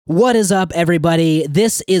What is up, everybody?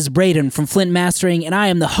 This is Braden from Flint Mastering, and I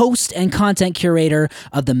am the host and content curator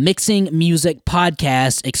of the Mixing Music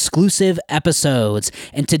Podcast exclusive episodes.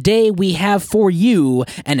 And today we have for you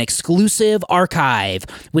an exclusive archive,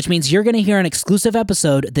 which means you're going to hear an exclusive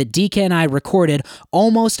episode that DK and I recorded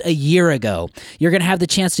almost a year ago. You're going to have the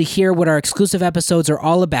chance to hear what our exclusive episodes are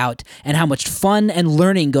all about and how much fun and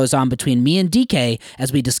learning goes on between me and DK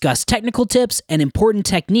as we discuss technical tips and important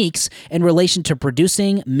techniques in relation to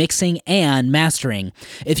producing, mixing, and mastering.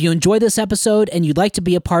 If you enjoy this episode and you'd like to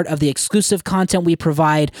be a part of the exclusive content we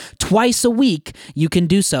provide twice a week, you can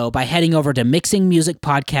do so by heading over to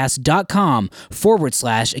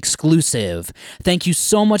mixingmusicpodcast.com/exclusive. Thank you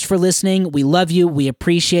so much for listening. We love you, we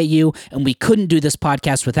appreciate you, and we couldn't do this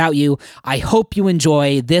podcast without you. I hope you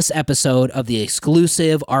enjoy this episode of the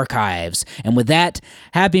exclusive archives. And with that,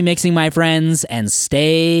 happy mixing, my friends, and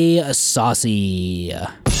stay saucy.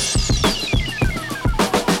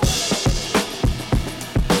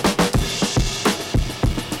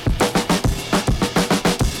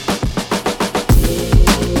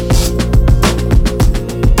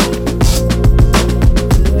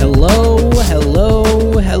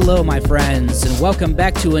 Hello, my friends, and welcome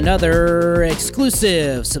back to another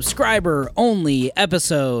exclusive subscriber-only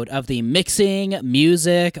episode of the Mixing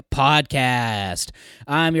Music Podcast.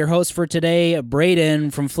 I'm your host for today,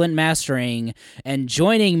 Braden from Flint Mastering, and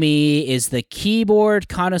joining me is the keyboard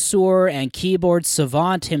connoisseur and keyboard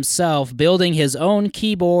savant himself, building his own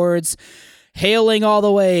keyboards, hailing all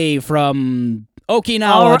the way from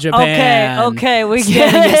Okinawa, Japan. Okay, we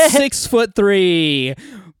standing at 6'3".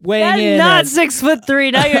 Weighing in not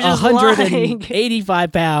 6'3". Now you're just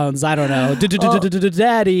 185 pounds. I don't know.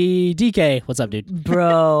 Daddy DK, what's up, dude?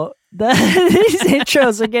 Bro, these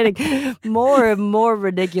intros are getting more and more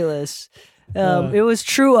ridiculous. It was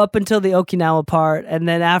true up until the Okinawa part, and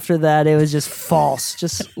then after that, it was just false,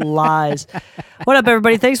 just lies. What up,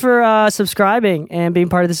 everybody? Thanks for subscribing and being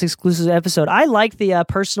part of this exclusive episode. I like the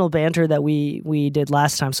personal banter that we did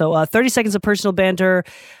last time. So 30 seconds of personal banter.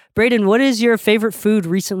 Braden, what is your favorite food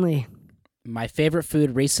recently? My favorite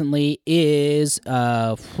food recently is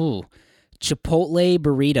Chipotle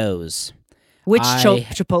burritos. Which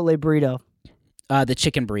Chipotle burrito? The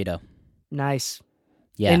chicken burrito. Nice.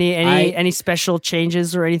 Yeah. Any special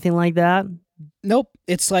changes or anything like that? Nope.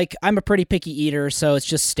 It's like I'm a pretty picky eater, so it's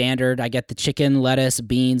just standard. I get the chicken, lettuce,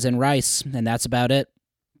 beans, and rice, and that's about it.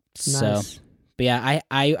 Nice. So, but yeah,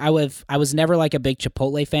 I was never like a big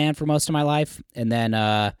Chipotle fan for most of my life, and then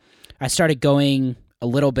I started going a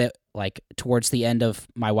little bit like towards the end of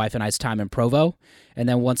my wife and I's time in Provo, and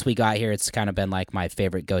then once we got here, it's kind of been like my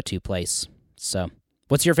favorite go-to place. So,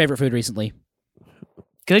 what's your favorite food recently?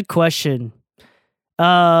 Good question.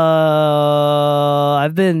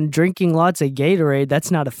 I've been drinking lots of Gatorade. That's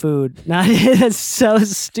not a food. That's so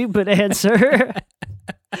stupid answer.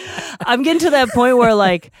 I'm getting to that point where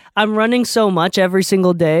like I'm running so much every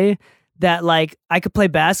single day that like I could play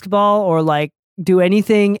basketball or like do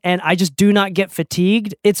anything and I just do not get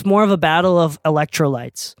fatigued. It's more of a battle of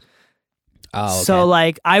electrolytes. Oh, okay. So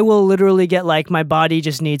like I will literally get like my body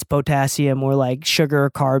just needs potassium or like sugar or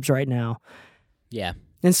carbs right now. Yeah.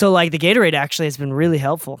 And so, like, the Gatorade actually has been really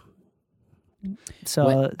helpful.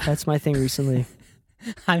 So that's my thing recently.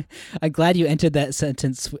 I'm glad you ended that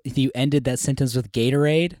sentence. You ended that sentence with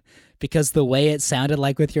Gatorade, because the way it sounded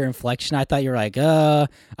like with your inflection, I thought you were like, I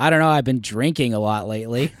don't know. I've been drinking a lot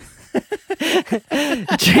lately.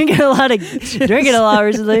 drinking a lot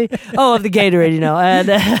recently. Oh, of the Gatorade, you know. And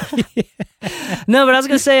no, but I was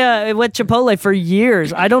gonna say with Chipotle for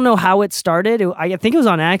years. I don't know how it started. I think it was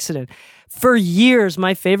on accident. For years,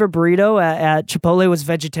 my favorite burrito at Chipotle was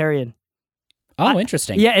vegetarian. Oh,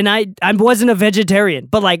 interesting. Yeah, and I wasn't a vegetarian,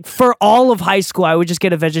 but like for all of high school, I would just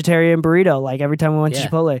get a vegetarian burrito like every time we went to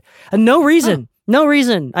Chipotle. And no reason.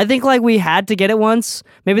 I think like we had to get it once.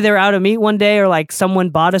 Maybe they were out of meat one day or like someone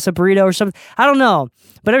bought us a burrito or something. I don't know.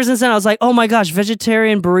 But ever since then, I was like, oh my gosh,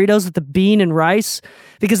 vegetarian burritos with the bean and rice.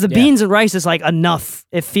 Because the beans and rice is like enough.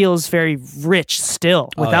 It feels very rich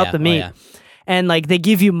still without the meat. Oh, yeah. And like they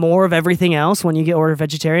give you more of everything else when you order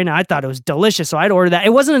vegetarian. I thought it was delicious, so I'd order that.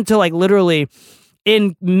 It wasn't until like literally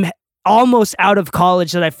almost out of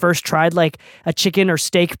college that I first tried like a chicken or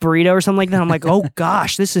steak burrito or something like that. I'm like, oh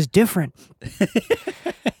gosh, this is different.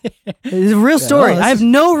 It's a real story. I have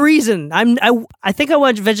no reason. I think I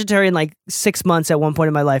went vegetarian like 6 months at one point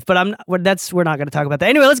in my life, but we're not going to talk about that.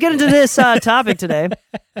 Anyway, let's get into this topic today.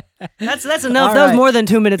 That's enough. All that right. was more than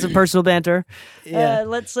 2 minutes of personal banter. Yeah.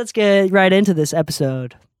 Let's get right into this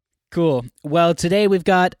episode. Cool. Well, today we've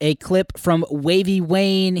got a clip from Wavy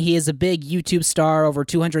Wayne. He is a big YouTube star, over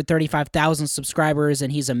 235,000 subscribers, and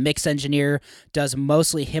he's a mix engineer, does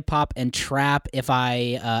mostly hip-hop and trap, if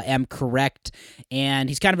I am correct. And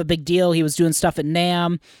he's kind of a big deal. He was doing stuff at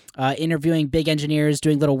NAMM, interviewing big engineers,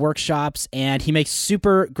 doing little workshops, and he makes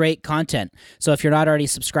super great content. So if you're not already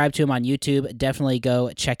subscribed to him on YouTube, definitely go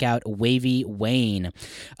check out Wavy Wayne.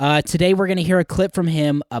 Today we're going to hear a clip from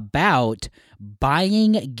him about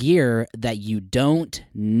buying gear that you don't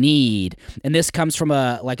need. And this comes from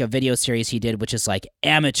a video series he did, which is like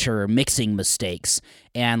amateur mixing mistakes.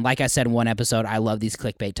 And like I said in one episode, I love these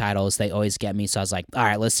clickbait titles. They always get me. So I was like, all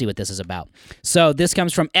right, let's see what this is about. So this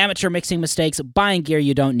comes from Amateur Mixing Mistakes, Buying Gear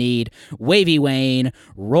You Don't Need. Wavy Wayne,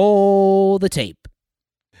 roll the tape.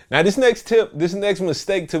 Now this next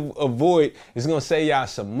mistake to avoid is gonna save y'all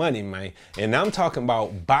some money, man. And I'm talking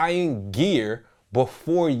about buying gear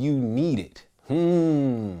before you need it.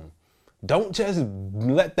 Don't just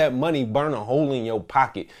let that money burn a hole in your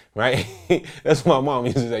pocket, right? That's what my mom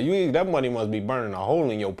used to say. That money must be burning a hole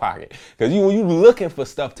in your pocket. Because you're looking for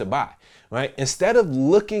stuff to buy, right? Instead of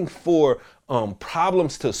looking for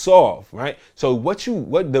problems to solve, right? So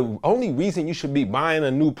the only reason you should be buying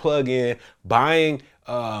a new plug-in, buying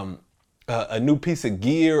a new piece of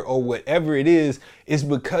gear or whatever it is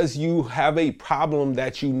because you have a problem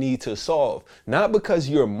that you need to solve, not because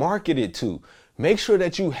you're marketed to. Make sure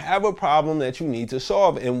that you have a problem that you need to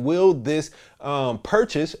solve, and will this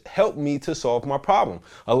purchase help me to solve my problem?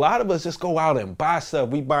 A lot of us just go out and buy stuff.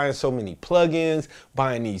 We buying so many plugins,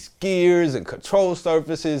 buying these gears and control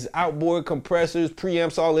surfaces, outboard compressors,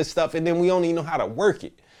 preamps, all this stuff, and then we don't even know how to work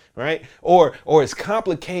it. Right? Or it's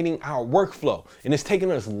complicating our workflow, and it's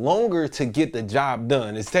taking us longer to get the job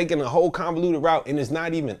done. It's taking a whole convoluted route, and it's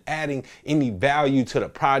not even adding any value to the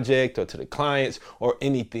project or to the clients or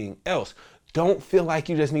anything else. Don't feel like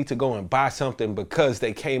you just need to go and buy something because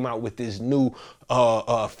they came out with this new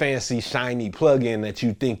fancy shiny plugin that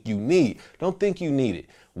you think you need. Don't think you need it.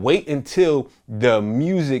 Wait until the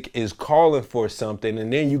music is calling for something,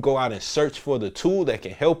 and then you go out and search for the tool that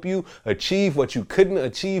can help you achieve what you couldn't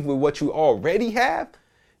achieve with what you already have.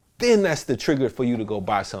 Then that's the trigger for you to go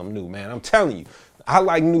buy something new, man. I'm telling you, I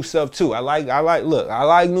like new stuff too. I like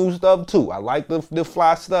new stuff too. I like the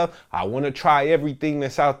fly stuff. I want to try everything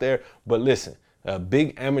that's out there. But listen, a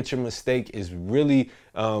big amateur mistake is really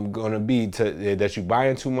going to be that you're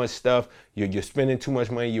buying too much stuff. You're spending too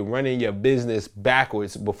much money. You're running your business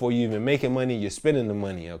backwards before you even making money. You're spending the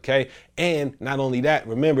money, okay? And not only that,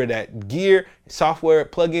 remember that gear, software,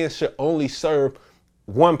 plugins should only serve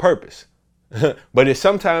one purpose. But it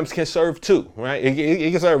sometimes can serve two, right?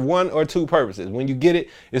 It can serve one or two purposes. When you get it,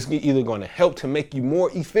 it's either going to help to make you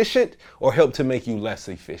more efficient or help to make you less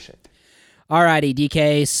efficient. Alrighty,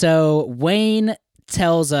 DK. So Wayne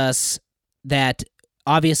tells us that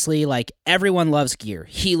obviously, like, everyone loves gear.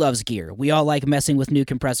 He loves gear. We all like messing with new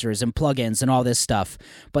compressors and plugins and all this stuff.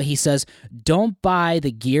 But he says, don't buy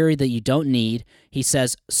the gear that you don't need. He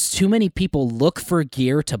says, too many people look for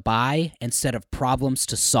gear to buy instead of problems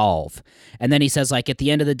to solve. And then he says, like, at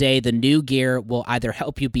the end of the day, the new gear will either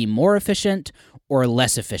help you be more efficient or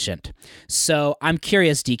less efficient. So I'm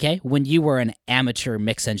curious, DK, when you were an amateur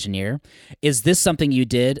mix engineer, is this something you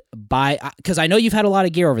did buy? Because I know you've had a lot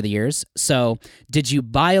of gear over the years. So did you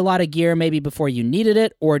buy a lot of gear maybe before you needed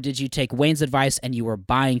it, or did you take Wayne's advice and you were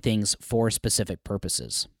buying things for specific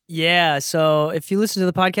purposes? Yeah, so if you listen to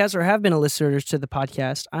the podcast or have been a listener to the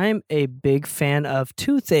podcast, I'm a big fan of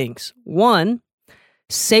two things. One,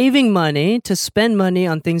 saving money to spend money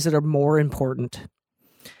on things that are more important.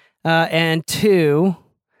 And two,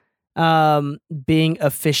 being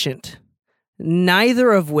efficient.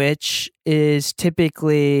 Neither of which is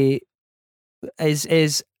typically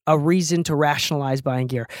is a reason to rationalize buying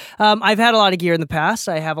gear. I've had a lot of gear in the past.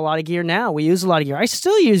 I have a lot of gear now. We use a lot of gear. I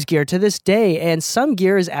still use gear to this day, and some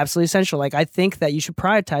gear is absolutely essential. Like, I think that you should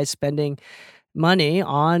prioritize spending money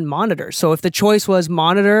on monitors. So if the choice was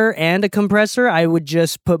monitor and a compressor, I would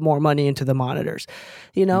just put more money into the monitors.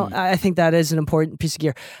 You know, I think that is an important piece of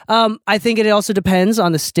gear. I think it also depends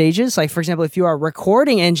on the stages. Like, for example, if you are a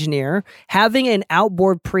recording engineer, having an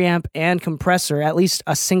outboard preamp and compressor, at least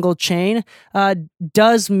a single chain,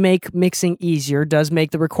 does make mixing easier, does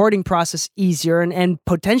make the recording process easier, and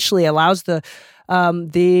potentially allows the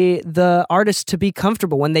artist to be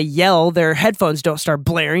comfortable. When they yell, their headphones don't start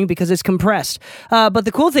blaring because it's compressed. But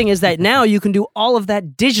the cool thing is that now you can do all of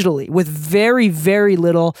that digitally with very, very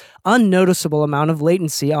little unnoticeable amount of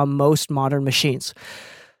latency on most modern machines.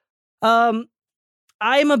 I'm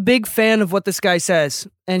a big fan of what this guy says.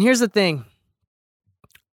 And here's the thing.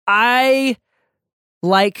 I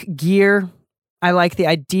like gear. I like the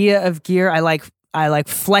idea of gear. I like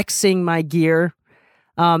flexing my gear.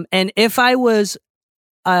 And if I was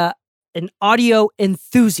an audio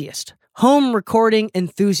enthusiast, home recording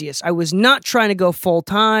enthusiast, I was not trying to go full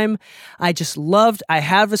time. I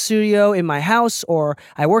have a studio in my house, or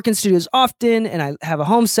I work in studios often, and I have a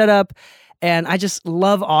home setup, and I just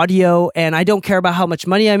love audio, and I don't care about how much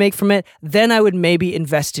money I make from it. Then I would maybe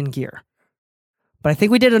invest in gear. But I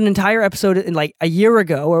think we did an entire episode in like a year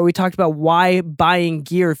ago where we talked about why buying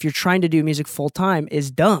gear, if you're trying to do music full time,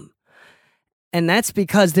 is dumb. And that's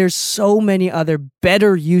because there's so many other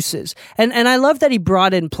better uses. And I love that he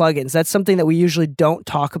brought in plugins. That's something that we usually don't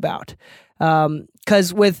talk about.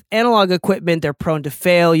 Because with analog equipment, they're prone to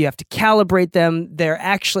fail. You have to calibrate them.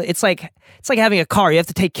 It's like having a car. You have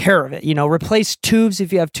to take care of it. Replace tubes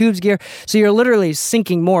if you have tubes gear. So you're literally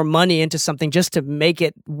sinking more money into something just to make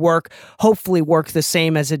it work, hopefully work the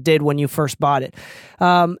same as it did when you first bought it.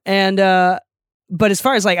 But as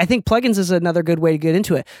far as I think plugins is another good way to get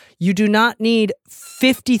into it. You do not need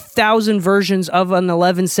 50,000 versions of an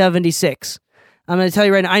 1176. I'm going to tell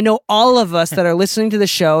you right now, I know all of us that are listening to the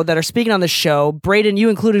show, that are speaking on the show, Braden, you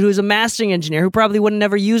included, who's a mastering engineer, who probably would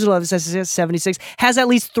never use an 1176, has at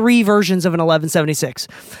least 3 versions of an 1176.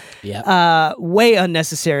 Yeah. Way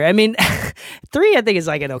unnecessary. I mean, 3 I think is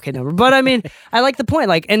like an okay number, but I mean, I like the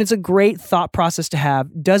point. And it's a great thought process to have.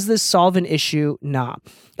 Does this solve an issue? Nah.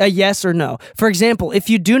 A yes or no. For example, if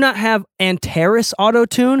you do not have Antares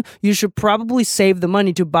Auto-Tune, you should probably save the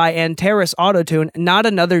money to buy Antares Auto-Tune, not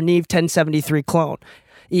another Neve 1073 clone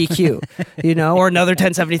EQ, or another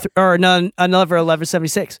 1073 or another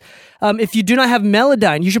 1176. If you do not have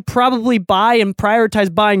Melodyne, you should probably buy and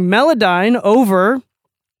prioritize buying Melodyne over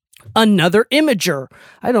another imager.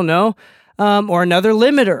 I don't know. Or another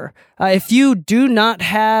limiter. If you do not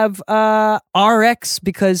have RX,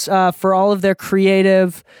 because for all of their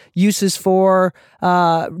creative uses for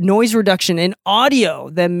noise reduction in audio,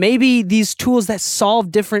 then maybe these tools that solve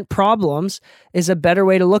different problems is a better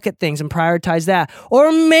way to look at things and prioritize that.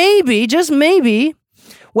 Or maybe, just maybe,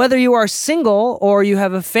 whether you are single or you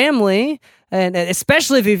have a family, and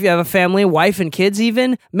especially if you have a family, wife and kids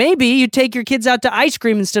even, maybe you take your kids out to ice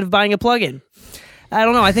cream instead of buying a plugin. I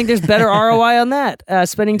don't know. I think there's better ROI on that,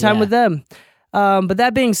 spending time with them. But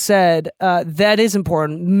that being said, that is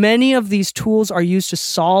important. Many of these tools are used to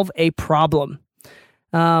solve a problem.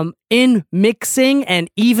 In mixing and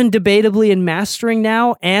even debatably in mastering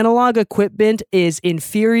now, analog equipment is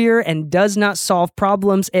inferior and does not solve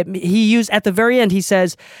problems. At the very end, he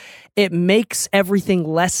says, it makes everything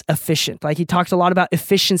less efficient. He talked a lot about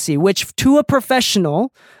efficiency, which to a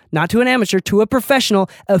professional, not to an amateur, to a professional,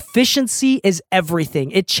 efficiency is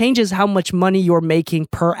everything. It changes how much money you're making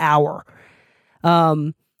per hour.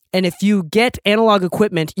 And if you get analog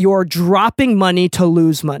equipment, you're dropping money to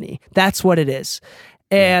lose money. That's what it is.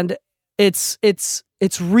 And it's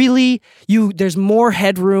really, there's more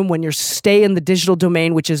headroom when you stay in the digital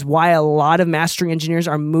domain, which is why a lot of mastering engineers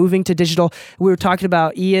are moving to digital. We were talking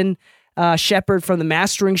about Ian Shepard from the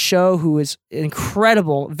Mastering Show, who is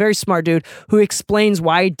incredible, very smart dude, who explains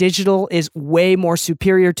why digital is way more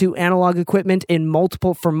superior to analog equipment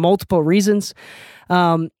for multiple reasons,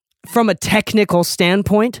 from a technical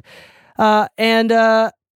standpoint. I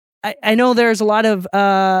know there's a lot of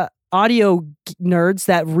audio nerds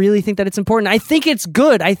that really think that it's important. I think it's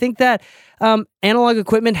good. I think that analog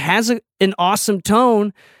equipment has an awesome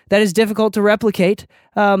tone that is difficult to replicate.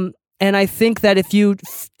 And I think that if you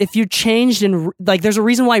changed and there's a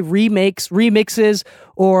reason why remixes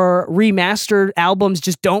or remastered albums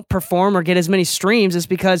just don't perform or get as many streams, is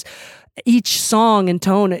because each song and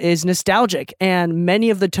tone is nostalgic, and many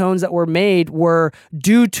of the tones that were made were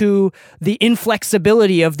due to the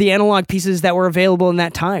inflexibility of the analog pieces that were available in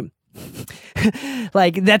that time.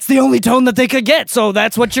 That's the only tone that they could get, so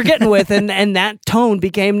that's what you're getting with, and that tone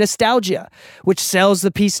became nostalgia, which sells the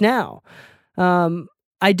piece now.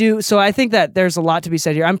 I think that there's a lot to be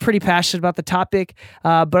said here. I'm pretty passionate about the topic,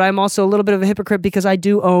 but I'm also a little bit of a hypocrite because I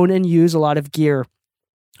do own and use a lot of gear.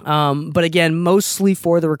 But again, mostly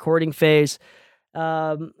for the recording phase.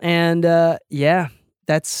 Yeah,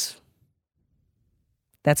 that's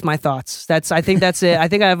my thoughts. I think that's it. I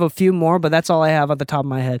think I have a few more, but that's all I have at the top of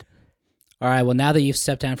my head. All right, well, now that you've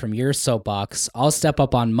stepped down from your soapbox, I'll step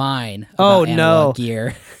up on mine about analog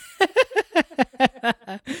gear.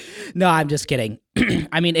 No, I'm just kidding.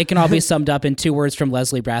 I mean, it can all be summed up in 2 words from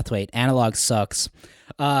Leslie Brathwaite. Analog sucks.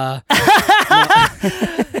 Hold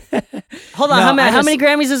on, how many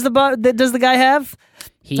Grammys does the guy have?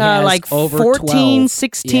 He has like over 14, 12.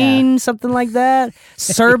 16, something like that.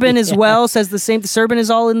 Serban as well says the same. Serban is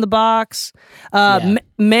all in the box.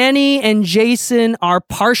 Manny and Jason are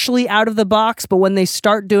partially out of the box, but when they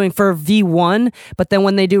start doing for V1, but then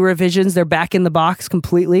when they do revisions, they're back in the box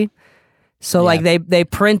completely. So like they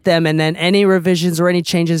print them, and then any revisions or any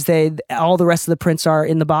changes, all the rest of the prints are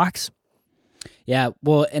in the box. Yeah,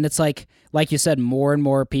 well, and it's like you said, more and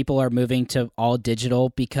more people are moving to all digital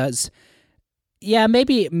because,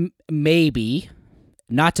 maybe,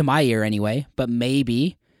 not to my ear anyway, but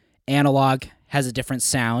maybe analog has a different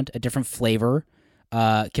sound, a different flavor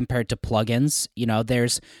compared to plugins. You know,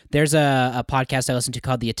 there's a podcast I listen to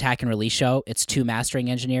called The Attack and Release Show. It's 2 mastering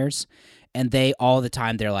engineers, and they all the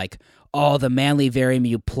time they're like, oh, the Manley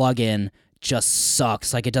Verymu plugin just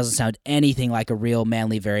sucks. Like, it doesn't sound anything like a real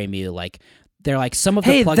Manley Verymu. Like, they're like, some of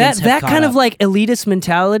the plugins that kind of like elitist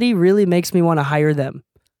mentality really makes me want to hire them.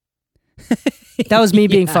 That was me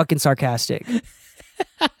being fucking sarcastic.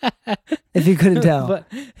 If you couldn't tell.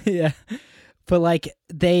 But like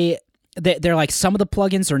they're like, some of the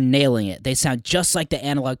plugins are nailing it. They sound just like the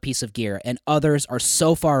analog piece of gear, and others are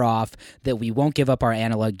so far off that we won't give up our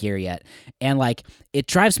analog gear yet. And like, it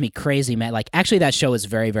drives me crazy, man. Like, actually, that show is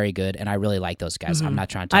very, very good, and I really like those guys. Mm-hmm. I'm not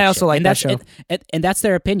trying to talk I also shit. like and that show. And that's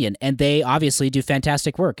their opinion, and they obviously do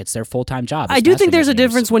fantastic work. It's their full-time job. I do think there's a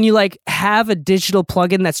difference when you like have a digital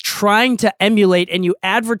plugin that's trying to emulate and you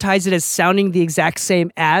advertise it as sounding the exact same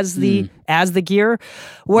as the gear,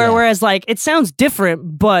 whereas like it sounds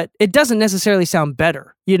different, but it doesn't necessarily sound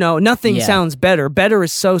better. You know, nothing sounds better. Better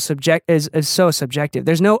is so subjective.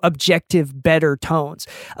 There's no objective better tones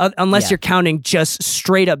unless you're counting just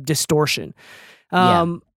straight up distortion,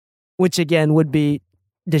 which again would be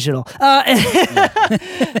digital. But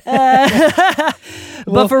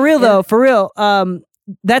for real,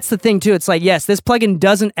 that's the thing too. It's like, yes, this plugin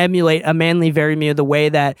doesn't emulate a Manley Verymu the way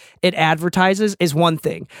that it advertises is one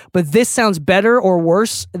thing, but this sounds better or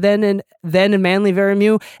worse than a Manley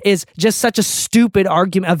Verymu is just such a stupid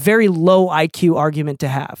argument, a very low IQ argument to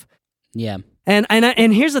have. Yeah. And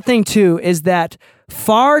here's the thing too, is that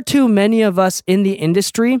far too many of us in the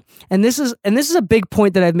industry, and this is a big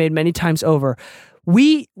point that I've made many times over,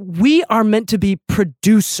 we are meant to be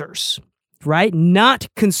producers, right? Not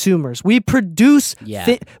consumers. We produce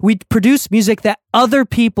music that other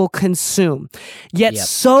people consume. Yet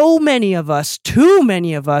so many of us, too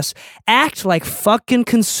many of us, act like fucking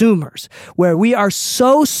consumers, where we are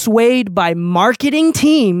so swayed by marketing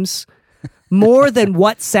teams more than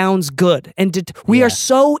what sounds good. And we are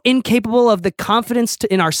so incapable of the confidence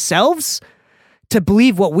in ourselves to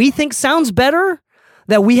believe what we think sounds better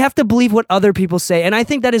that we have to believe what other people say. And I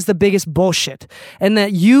think that is the biggest bullshit. And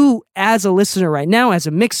that you, as a listener right now, as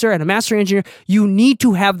a mixer and a mastering engineer, you need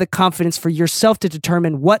to have the confidence for yourself to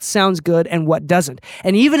determine what sounds good and what doesn't.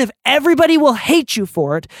 And even if everybody will hate you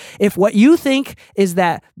for it, if what you think is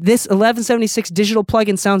that this 1176 digital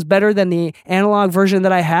plugin sounds better than the analog version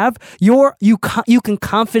that I have, you can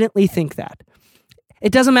confidently think that.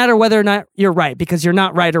 It doesn't matter whether or not you're right, because you're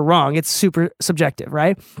not right or wrong. It's super subjective,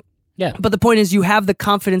 right? Yeah. But the point is, you have the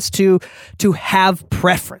confidence to have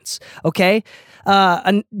preference, okay?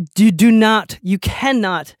 And you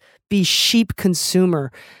cannot be sheep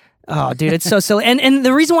consumer. Oh, dude, it's so silly. And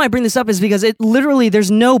the reason why I bring this up is because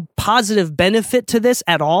there's no positive benefit to this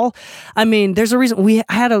at all. I mean, there's a reason.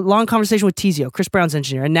 I had a long conversation with Tizio, Chris Brown's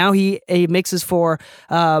engineer, and now he mixes for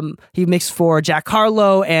Jack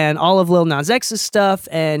Harlow and all of Lil Nas X's stuff,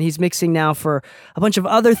 and he's mixing now for a bunch of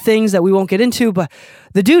other things that we won't get into, but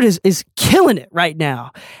the dude is killing it right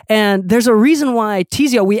now. And there's a reason why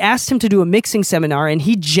Tizio, we asked him to do a mixing seminar, and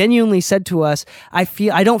he genuinely said to us, I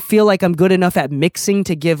don't feel like I'm good enough at mixing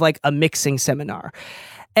to give like a mixing seminar.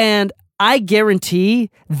 And I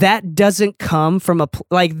guarantee that doesn't come from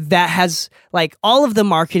that has like all of the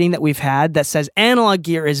marketing that we've had that says analog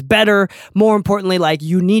gear is better. More importantly, like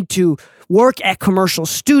you need to work at commercial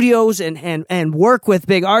studios and work with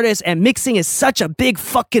big artists, and mixing is such a big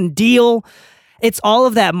fucking deal. It's all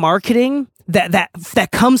of that marketing that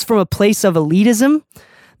comes from a place of elitism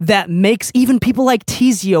that makes even people like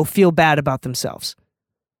Tizio feel bad about themselves.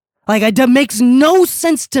 Like, it makes no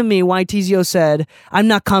sense to me why Tizio said, I'm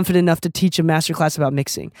not confident enough to teach a masterclass about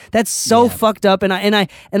mixing. That's so fucked up. And I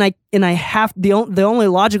have the only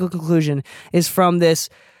logical conclusion is from this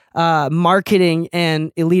marketing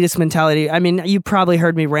and elitist mentality. I mean, you probably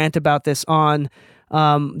heard me rant about this on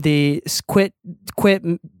the quit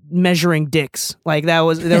measuring dicks. Like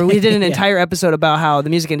we did an entire episode about how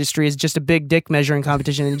the music industry is just a big dick measuring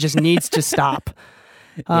competition and it just needs to stop.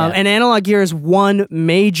 And analog gear is one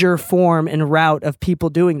major form and route of people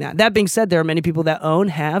doing that. That being said, there are many people that own,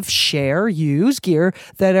 have, share, use gear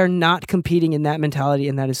that are not competing in that mentality,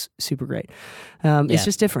 and that is super great. It's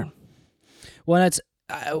just different. Well, that's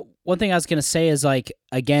one thing I was going to say is, like,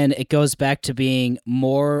 again, it goes back to being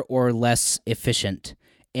more or less efficient.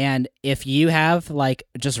 And if you have like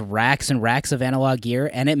just racks and racks of analog gear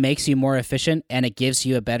and it makes you more efficient and it gives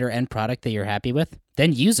you a better end product that you're happy with,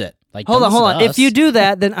 then use it. Like, hold on. If you do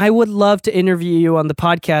that, then I would love to interview you on the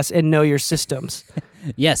podcast and know your systems.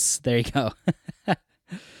 Yes, there you go.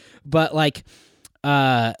 But like,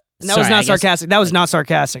 that was not sarcastic. That was not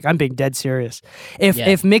sarcastic. I'm being dead serious.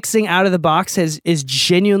 If mixing out of the box is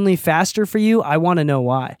genuinely faster for you, I want to know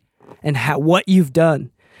why and what you've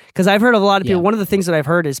done. Because I've heard of a lot of people, one of the things that I've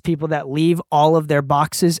heard is people that leave all of their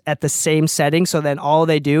boxes at the same setting, so then all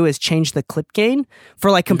they do is change the clip gain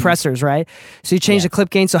for like compressors, right? So you change the clip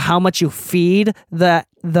gain, so how much you feed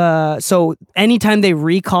so anytime they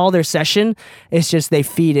recall their session, it's just they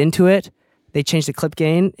feed into it. They change the clip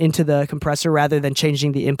gain into the compressor rather than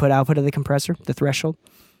changing the input-output of the compressor, the threshold.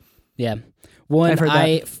 Yeah.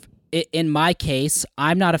 In my case,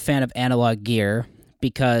 I'm not a fan of analog gear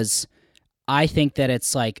because I think that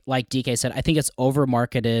it's like DK said, I think it's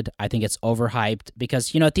over-marketed. I think it's overhyped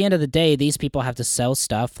because, at the end of the day, these people have to sell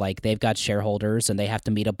stuff. Like, they've got shareholders and they have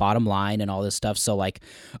to meet a bottom line and all this stuff. So, like,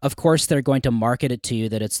 of course, they're going to market it to you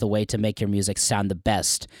that it's the way to make your music sound the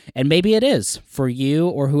best. And maybe it is for you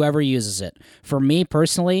or whoever uses it. For me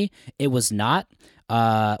personally, it was not.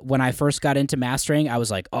 When I first got into mastering, I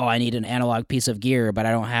was like, oh, I need an analog piece of gear, but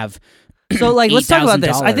I don't have... So, like, let's talk about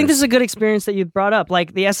this. I think this is a good experience that you brought up,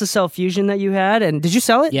 like the SSL Fusion that you had. And did you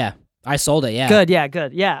sell it? Yeah, I sold it. Yeah. Good. Yeah.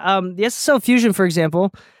 The SSL Fusion, for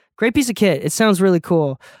example, great piece of kit. It sounds really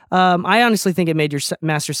cool. I honestly think it made your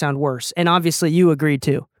master sound worse, and obviously you agreed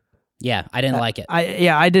too. Yeah, I didn't like it.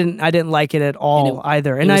 I didn't like it at all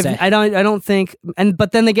either. And I don't think.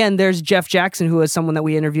 But then again, there's Jeff Jackson, who is someone that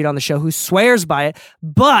we interviewed on the show, who swears by it,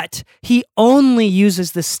 but he only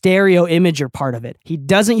uses the stereo imager part of it. He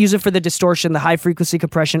doesn't use it for the distortion, the high frequency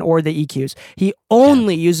compression, or the EQs. He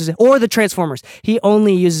only uses it, or the transformers. He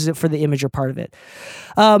only uses it for the imager part of it.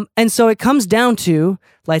 And so it comes down to,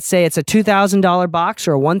 let's say it's a $2,000 box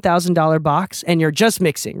or a $1,000 box, and you're just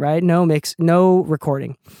mixing, right? No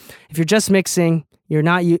recording. If you're just mixing, you're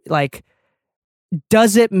not like.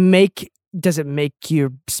 Does it make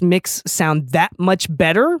your mix sound that much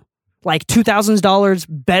better? Like $2,000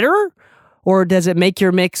 better? Or does it make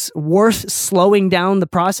your mix worth slowing down the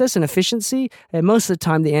process and efficiency? And most of the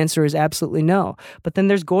time, the answer is absolutely no. But then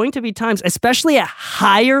there's going to be times, especially at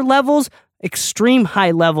higher levels, extreme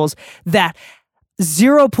high levels, that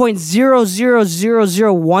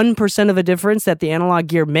 0.00001% of a difference that the analog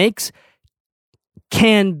gear makes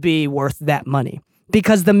can be worth that money.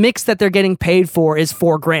 Because the mix that they're getting paid for is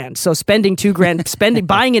 $4,000. So spending $2,000,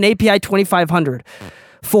 buying an API 2500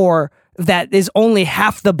 for that is only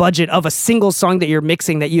half the budget of a single song that you're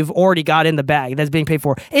mixing that you've already got in the bag that's being paid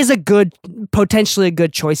for is potentially a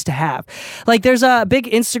good choice to have. Like, there's a big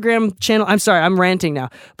Instagram channel. I'm sorry, I'm ranting now,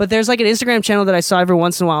 but there's like an Instagram channel that I saw every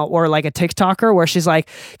once in a while, or like a TikToker, where she's like,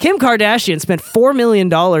 Kim Kardashian spent $4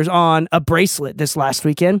 million on a bracelet this last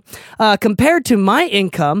weekend. Compared to my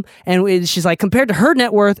income, and she's like, compared to her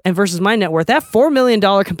net worth and versus my net worth, that $4 million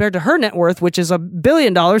compared to her net worth, which is $1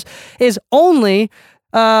 billion, is only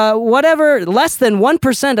less than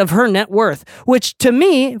 1% of her net worth, which to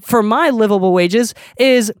me, for my livable wages,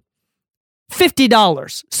 is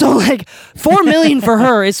 $50. So like $4 million for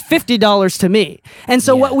her is $50 to me. And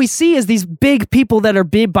so what we see is these big people that are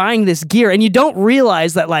buying this gear, and you don't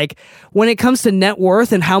realize that, like, when it comes to net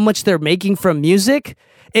worth and how much they're making from music,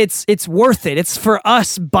 it's worth it. It's for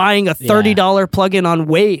us buying a $30 plugin on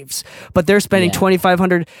Waves, but they're spending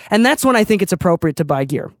 $2,500, and that's when I think it's appropriate to buy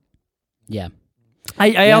gear. Yeah.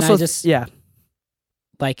 Like I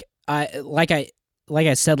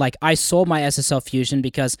said, like, I sold my SSL Fusion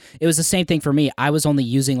because it was the same thing for me. I was only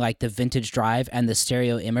using like the vintage drive and the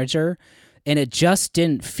stereo imager, and it just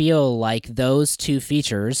didn't feel like those two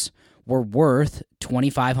features were worth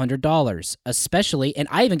 $2,500, especially, and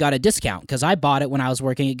I even got a discount because I bought it when I was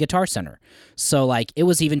working at Guitar Center. So like, it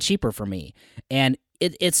was even cheaper for me, and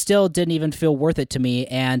it still didn't even feel worth it to me.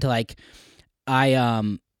 And like,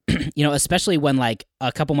 especially when like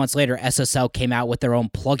a couple months later, SSL came out with their own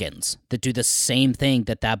plugins that do the same thing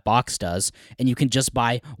that box does, and you can just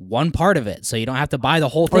buy one part of it, so you don't have to buy the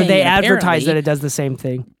whole thing. Or they advertise that it does the same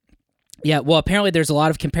thing. Yeah, well, apparently there's a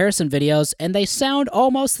lot of comparison videos, and they sound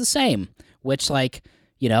almost the same, which, like,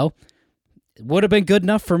 would have been good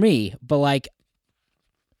enough for me, but like,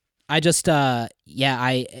 I just, yeah,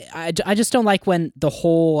 I just don't like when the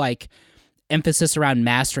whole like emphasis around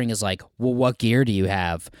mastering is like, well, what gear do you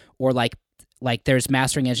have? Or like there's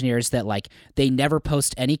mastering engineers that like they never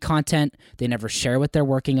post any content, they never share what they're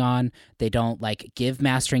working on, they don't like give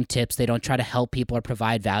mastering tips, they don't try to help people or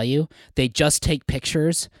provide value. They just take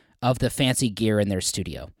pictures of the fancy gear in their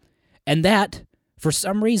studio. And that, for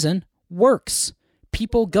some reason, works.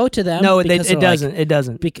 People go to them. No, it doesn't. Like, it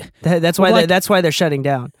doesn't. That's why that's why they're shutting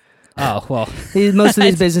down. Oh, well. Most of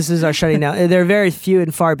these businesses are shutting down. They're very few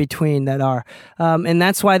and far between that are. And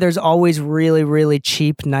that's why there's always really, really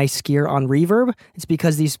cheap, nice gear on Reverb. It's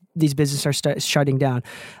because these businesses are shutting down.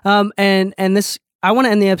 And this, I want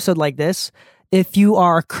to end the episode like this. If you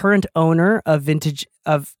are a current owner of vintage,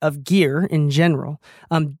 of gear in general,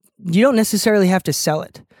 you don't necessarily have to sell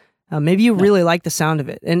it. Maybe you really like the sound of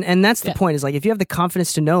it. And that's the point, is like, if you have the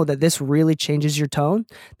confidence to know that this really changes your tone,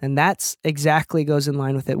 then that's exactly goes in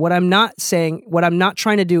line with it. What I'm not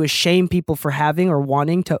trying to do is shame people for having or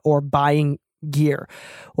wanting to or buying gear.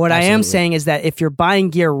 What I am saying is that if you're buying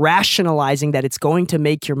gear rationalizing that it's going to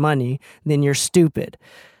make your money, then you're stupid.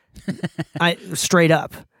 Straight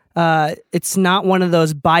up. It's not one of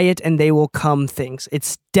those buy it and they will come things.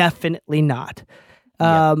 It's definitely not.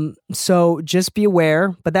 So just be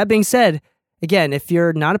aware. But that being said, again, if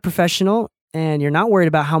you're not a professional and you're not worried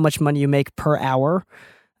about how much money you make per hour,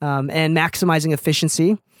 and maximizing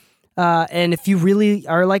efficiency, and if you really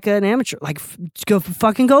are like an amateur, like go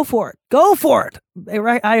for it. Go for it.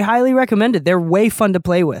 I highly recommend it. They're way fun to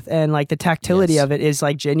play with. And like the tactility of it is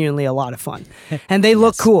like genuinely a lot of fun. And they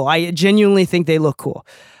look cool. I genuinely think they look cool.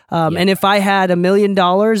 And if I had $1 million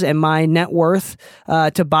and my net worth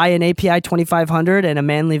to buy an API 2500 and a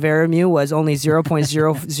Manly Veramu was only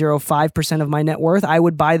 0.005% of my net worth, I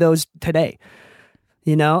would buy those today.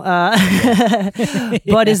 You know,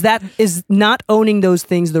 but is not owning those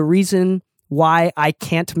things the reason why I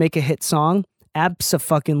can't make a hit song?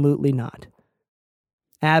 Abso-fucking-lutely not.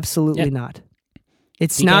 Absolutely not.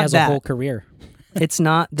 It's DK not has that. A whole career. It's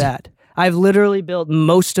not that. I've literally built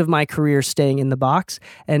most of my career staying in the box,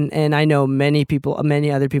 and I know many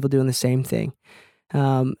other people doing the same thing.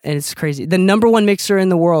 And it's crazy. The number one mixer in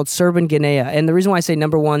the world, Serban Ghenea. And the reason why I say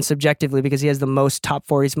number one subjectively, because he has the most top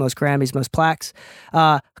 40s, most Grammys, most plaques,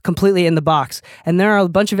 completely in the box. And there are a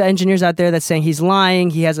bunch of engineers out there that's saying he's lying,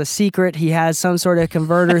 he has a secret, he has some sort of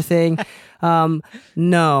converter thing.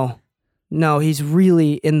 No, he's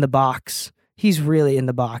really in the box. He's really in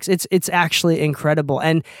the box. It's actually incredible.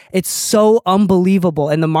 And it's so unbelievable.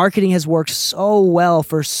 And the marketing has worked so well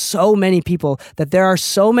for so many people that there are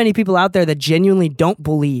so many people out there that genuinely don't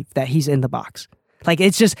believe that he's in the box. Like,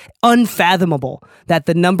 it's just unfathomable that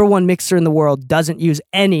the number one mixer in the world doesn't use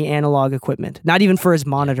any analog equipment, not even for his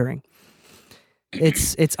monitoring.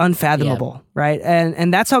 It's unfathomable, right?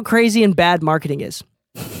 And that's how crazy and bad marketing is.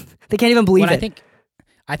 They can't even believe it.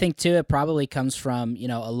 I think too, it probably comes from,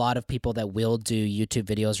 a lot of people that will do YouTube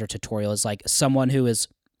videos or tutorials. Like someone who is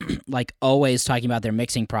like always talking about their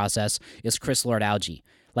mixing process is Chris Lord-Alge.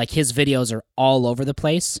 Like his videos are all over the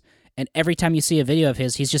place. And every time you see a video of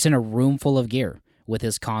his, he's just in a room full of gear with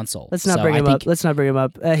his console. Let's not bring him up.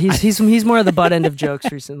 He's more of the butt end of jokes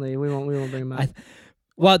recently. We won't bring him up.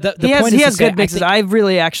 He has good mixes. I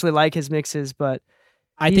really actually like his mixes, but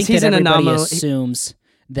I think that everybody assumes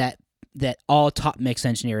that all top mix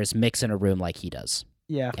engineers mix in a room like he does.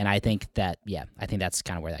 Yeah. And I think that's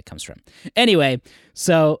kind of where that comes from. Anyway,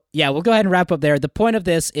 so yeah, we'll go ahead and wrap up there. The point of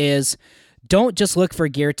this is don't just look for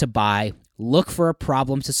gear to buy, look for a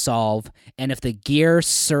problem to solve. And if the gear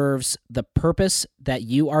serves the purpose that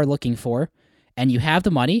you are looking for and you have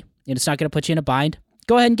the money and it's not going to put you in a bind,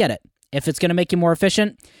 go ahead and get it. If it's going to make you more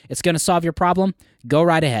efficient, it's going to solve your problem, go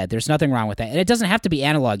right ahead. There's nothing wrong with that. And it doesn't have to be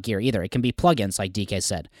analog gear either. It can be plugins like DK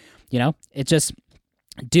said. It just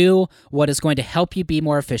do what is going to help you be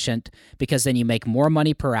more efficient, because then you make more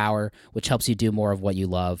money per hour, which helps you do more of what you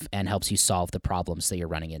love and helps you solve the problems that you're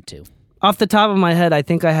running into. Off the top of my head, I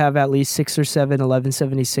think I have at least 6 or 7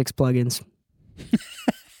 1176 plugins.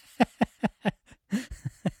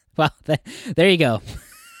 Well, there you go.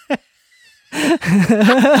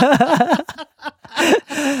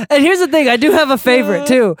 And here's the thing, I do have a favorite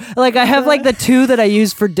too. Like I have like the 2 that I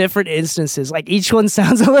use for different instances. Like each one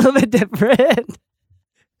sounds a little bit different.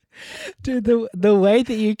 Dude, the way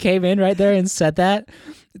that you came in right there and said that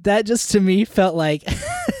just to me felt like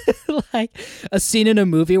like a scene in a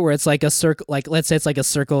movie where it's like a circle, like let's say it's like a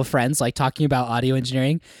circle of friends like talking about audio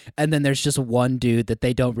engineering, and then there's just one dude that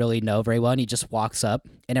they don't really know very well, and he just walks up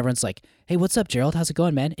and everyone's like, "Hey, what's up, Gerald? How's it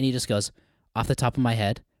going, man?" And he just goes, "Off the top of my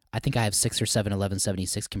head, I think I have 6 or 7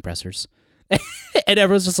 1176 compressors." And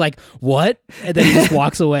everyone's just like, what? And then he just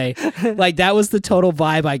walks away. Like, that was the total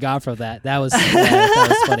vibe I got from that. That was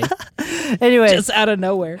funny. Anyway, just out of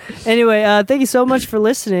nowhere. Anyway, thank you so much for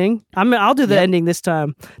listening. I'll do the ending this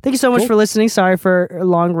time. Thank you so much for listening. Sorry for a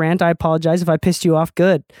long rant. I apologize if I pissed you off.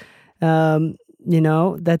 Good.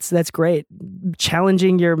 That's great.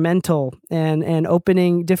 Challenging your mental and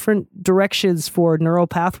opening different directions for neural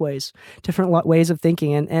pathways, different ways of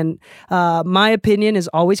thinking. And my opinion is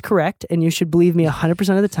always correct, and you should believe me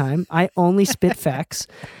 100% of the time. I only spit facts.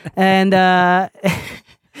 And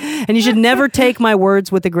and you should never take my words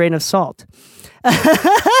with a grain of salt.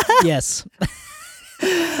 Yes.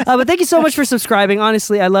 But thank you so much for subscribing.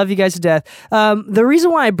 Honestly, I love you guys to death. The reason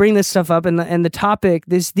why I bring this stuff up and the topic,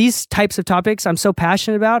 these types of topics I'm so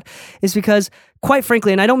passionate about is because, quite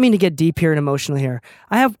frankly, and I don't mean to get deep here and emotional here,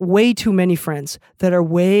 I have way too many friends that are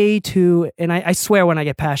way too, and I swear when I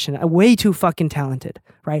get passionate, way too fucking talented,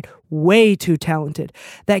 right? Way too talented,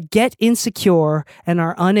 that get insecure and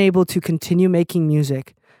are unable to continue making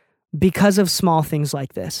music because of small things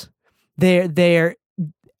like this. Their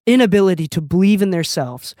inability to believe in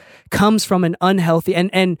themselves comes from an unhealthy,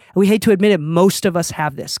 and we hate to admit it, most of us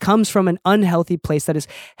have this, comes from an unhealthy place that is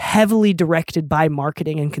heavily directed by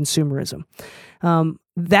marketing and consumerism.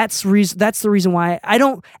 That's the reason why I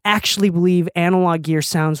don't actually believe analog gear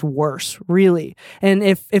sounds worse, really. And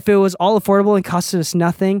if it was all affordable and costed us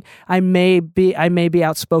nothing, I may be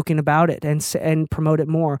outspoken about it and promote it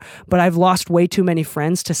more. But I've lost way too many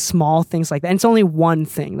friends to small things like that. And it's only one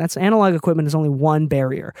thing. That's analog equipment is only one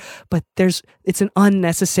barrier, but it's an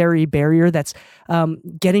unnecessary barrier that's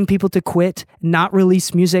getting people to quit, not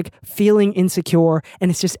release music, feeling insecure,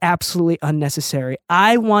 and it's just absolutely unnecessary.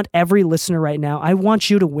 I want every listener right now, I want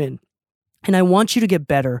you to win. And I want you to get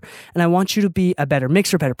better. And I want you to be a better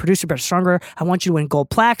mixer, better producer, better stronger. I want you to win gold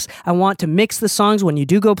plaques. I want to mix the songs when you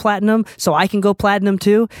do go platinum so I can go platinum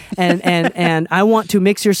too. And I want to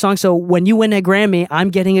mix your song so when you win a Grammy, I'm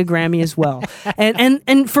getting a Grammy as well.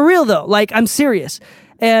 And for real though, like, I'm serious.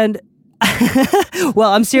 And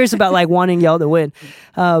well, I'm serious about like wanting y'all to win.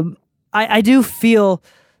 I do feel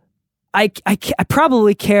I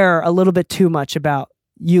probably care a little bit too much about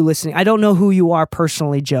you listening. I don't know who you are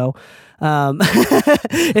personally, Joe.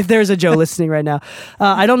 If there's a Joe listening right now,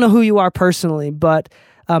 I don't know who you are personally, but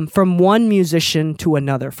from one musician to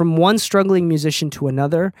another, from one struggling musician to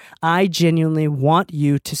another, I genuinely want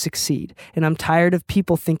you to succeed. And I'm tired of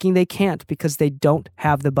people thinking they can't because they don't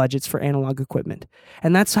have the budgets for analog equipment.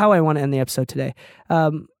 And that's how I want to end the episode today.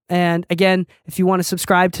 And again, if you want to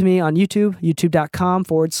subscribe to me on YouTube,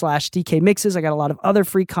 youtube.com/DK Mixes. I got a lot of other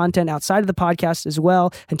free content outside of the podcast as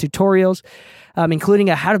well, and tutorials, including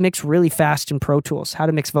how to mix really fast in Pro Tools, how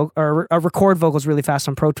to mix record vocals really fast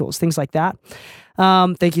on Pro Tools, things like that.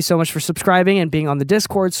 Thank you so much for subscribing and being on the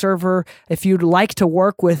Discord server. If you'd like to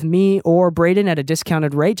work with me or Braden at a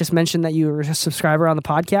discounted rate, just mention that you're a subscriber on the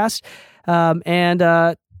podcast.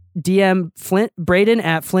 DM Braden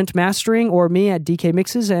at Flint Mastering or me at DK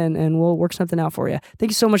Mixes, and we'll work something out for you. Thank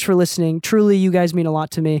you so much for listening. Truly, you guys mean a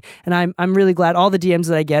lot to me, and I'm really glad. All the DMs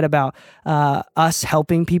that I get about us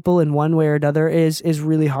helping people in one way or another is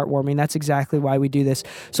really heartwarming. That's exactly why we do this.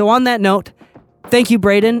 So on that note, thank you,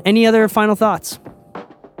 Braden. Any other final thoughts?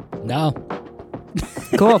 No.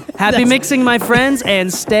 Cool. Happy mixing, my friends,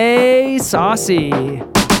 and stay saucy.